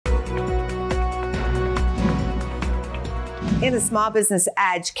In the Small Business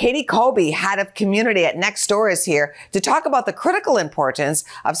Edge, Caty, head of community at Nextdoor, is here to talk about the critical importance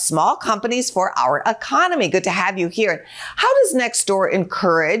of small companies for our economy. Good to have you here. How does Nextdoor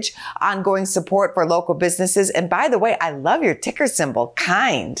encourage ongoing support for local businesses? And by the way, I love your ticker symbol,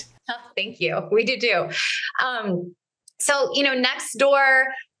 KIND. Oh, thank you. We do too. Nextdoor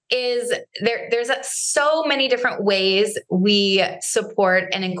is there's so many different ways we support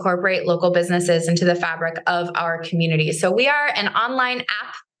and incorporate local businesses into the fabric of our community. So we are an online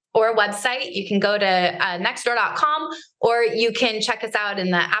app or website. You can go to nextdoor.com, or you can check us out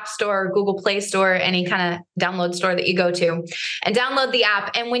in the App Store, Google Play Store, any kind of download store that you go to, and download the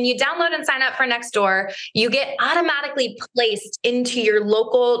app. And when you download and sign up for Nextdoor, you get automatically placed into your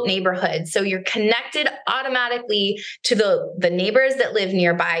local neighborhood. So you're connected automatically to the neighbors that live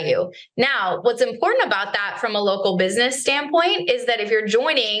nearby you. Now, what's important about that from a local business standpoint is that if you're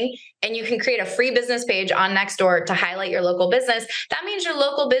joining and you can create a free business page on Nextdoor to highlight your local business, that means your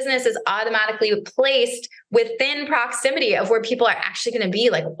local business is automatically placed within proximity of where people are actually going to be,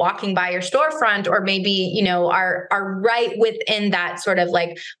 like walking by your storefront, or maybe, are right within that sort of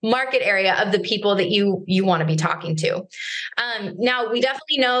like market area of the people that you want to be talking to. Now, we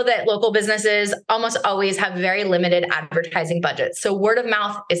definitely know that local businesses almost always have very limited advertising budgets. So word of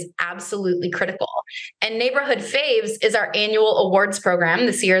mouth is absolutely critical. And Neighborhood Faves is our annual awards program.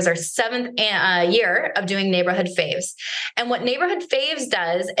 This year is our 7th year of doing Neighborhood Faves. And what Neighborhood Faves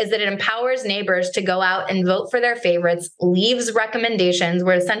does is that it empowers neighbors to go out and vote for their favorites, leaves recommendations.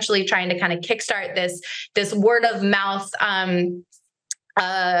 We're essentially trying to kind of kickstart this word of mouth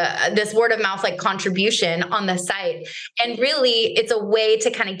like contribution on the site. And really, it's a way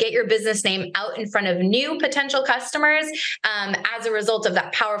to kind of get your business name out in front of new potential customers as a result of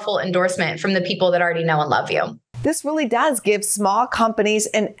that powerful endorsement from the people that already know and love you. This really does give small companies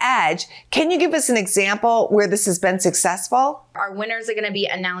an edge. Can you give us an example where this has been successful? Our winners are going to be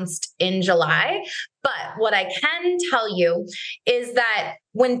announced in July. But what I can tell you is that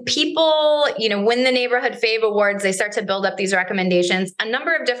when people, win the Neighborhood Fave Awards, they start to build up these recommendations. A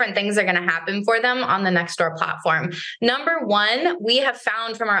number of different things are going to happen for them on the Nextdoor platform. Number one, we have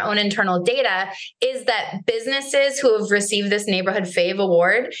found from our own internal data is that businesses who have received this Neighborhood Fave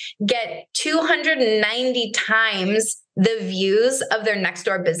Award get 290 times the views of their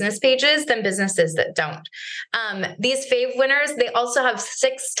Nextdoor business pages than businesses that don't. These fave winners, they also have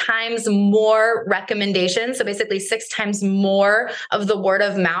 6 times more recommendations. So basically 6 times more of the word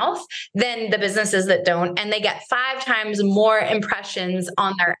of mouth than the businesses that don't. And they get 5 times more impressions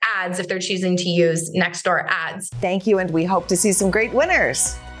on their ads if they're choosing to use Nextdoor ads. Thank you. And we hope to see some great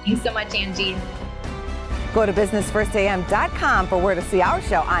winners. Thanks so much, Angie. Go to businessfirstam.com for where to see our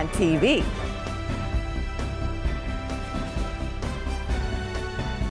show on TV.